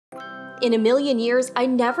In a million years, I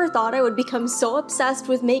never thought I would become so obsessed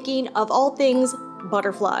with making, of all things,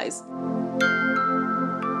 butterflies.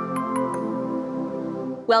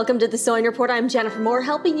 Welcome to the Sewing Report. I'm Jennifer Moore,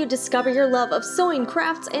 helping you discover your love of sewing,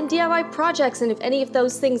 crafts, and DIY projects. And if any of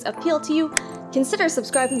those things appeal to you, consider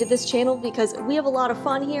subscribing to this channel because we have a lot of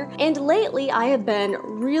fun here. And lately, I have been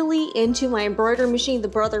really into my embroidery machine, the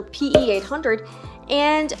Brother PE800,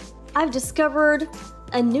 and I've discovered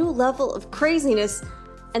a new level of craziness,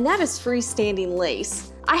 and that is freestanding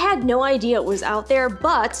lace. I had no idea it was out there,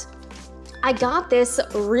 but I got this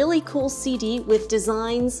really cool CD with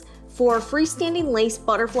designs for freestanding lace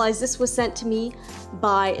butterflies. This was sent to me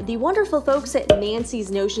by the wonderful folks at Nancy's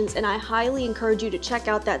Notions, and I highly encourage you to check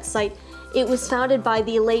out that site. It was founded by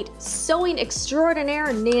the late sewing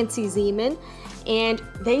extraordinaire Nancy Zeman, and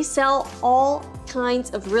they sell all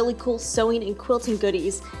kinds of really cool sewing and quilting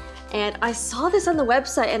goodies. And I saw this on the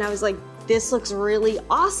website and I was like, this looks really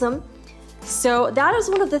awesome. So that is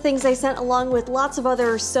one of the things I sent, along with lots of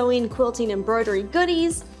other sewing, quilting, embroidery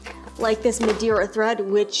goodies, like this Madeira thread,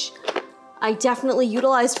 which I definitely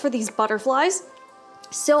utilized for these butterflies.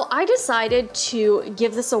 So I decided to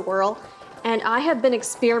give this a whirl, and I have been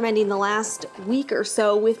experimenting the last week or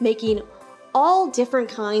so with making all different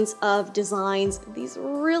kinds of designs, these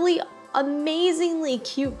really amazingly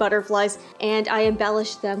cute butterflies, and I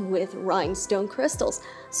embellished them with rhinestone crystals.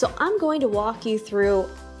 So I'm going to walk you through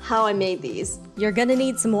how I made these. You're gonna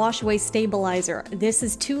need some wash away stabilizer. This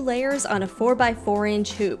is 2 layers on a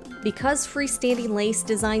 4x4-inch hoop. Because freestanding lace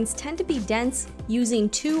designs tend to be dense, using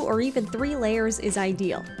 2 or even 3 layers is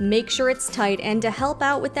ideal. Make sure it's tight, and to help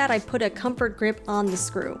out with that, I put a comfort grip on the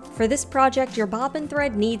screw. For this project, your bobbin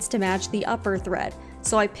thread needs to match the upper thread,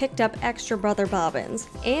 so I picked up extra Brother bobbins,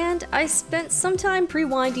 and I spent some time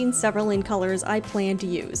pre-winding several in colors I plan to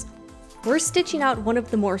use. We're stitching out one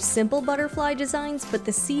of the more simple butterfly designs, but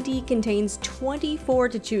the CD contains 24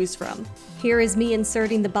 to choose from. Here is me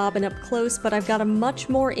inserting the bobbin up close, but I've got a much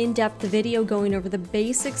more in-depth video going over the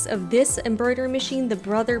basics of this embroidery machine, the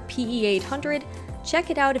Brother PE800.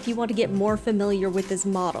 Check it out if you want to get more familiar with this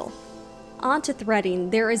model. On to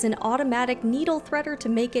threading. There is an automatic needle threader to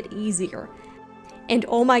make it easier. And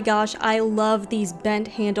oh my gosh, I love these bent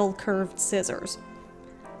handle curved scissors.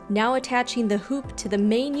 Now attaching the hoop to the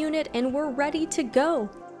main unit, and we're ready to go.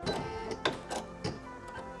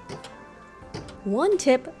 One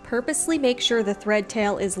tip, purposely make sure the thread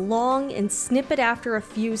tail is long and snip it after a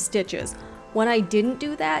few stitches. When I didn't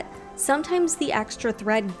do that, sometimes the extra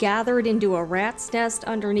thread gathered into a rat's nest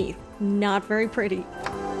underneath. Not very pretty.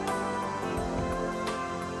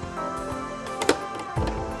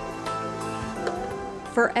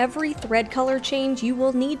 For every thread color change, you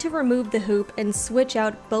will need to remove the hoop and switch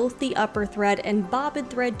out both the upper thread and bobbin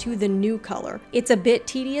thread to the new color. It's a bit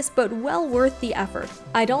tedious, but well worth the effort.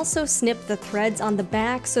 I'd also snip the threads on the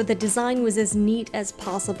back so the design was as neat as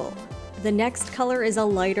possible. The next color is a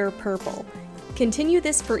lighter purple. Continue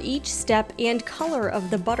this for each step and color of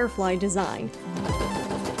the butterfly design.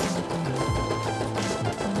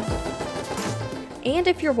 And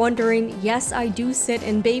if you're wondering, yes, I do sit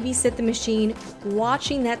and babysit the machine,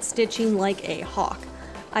 watching that stitching like a hawk.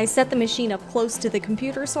 I set the machine up close to the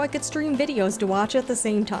computer so I could stream videos to watch at the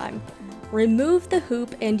same time. Remove the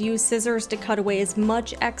hoop and use scissors to cut away as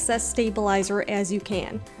much excess stabilizer as you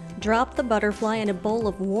can. Drop the butterfly in a bowl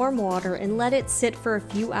of warm water and let it sit for a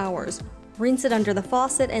few hours. Rinse it under the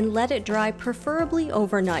faucet and let it dry, preferably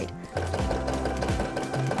overnight.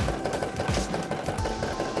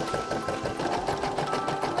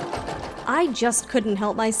 I just couldn't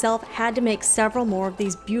help myself, had to make several more of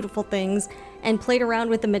these beautiful things, and played around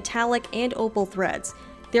with the metallic and opal threads.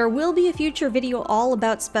 There will be a future video all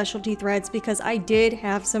about specialty threads because I did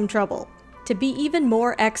have some trouble. To be even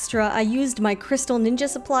more extra, I used my Crystal Ninja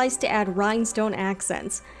supplies to add rhinestone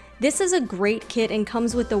accents. This is a great kit and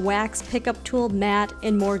comes with the wax pickup tool, mat,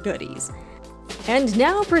 and more goodies. And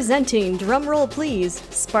now presenting, drumroll please,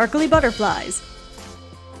 sparkly butterflies.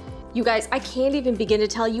 You guys, I can't even begin to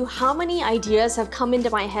tell you how many ideas have come into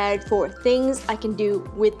my head for things I can do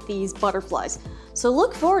with these butterflies. So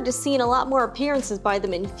look forward to seeing a lot more appearances by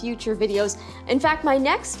them in future videos. In fact, my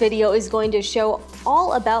next video is going to show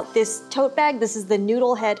all about this tote bag. This is the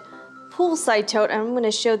Noodlehead Poolside Tote, and I'm going to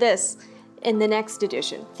show this in the next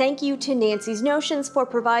edition. Thank you to Nancy's Notions for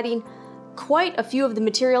providing quite a few of the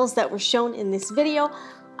materials that were shown in this video.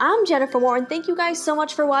 I'm Jennifer Moore, and thank you guys so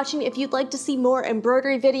much for watching. If you'd like to see more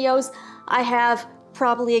embroidery videos, I have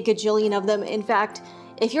probably a gajillion of them. In fact,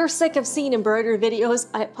 if you're sick of seeing embroidery videos,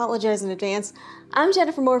 I apologize in advance. I'm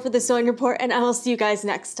Jennifer Moore for the Sewing Report, and I will see you guys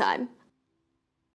next time.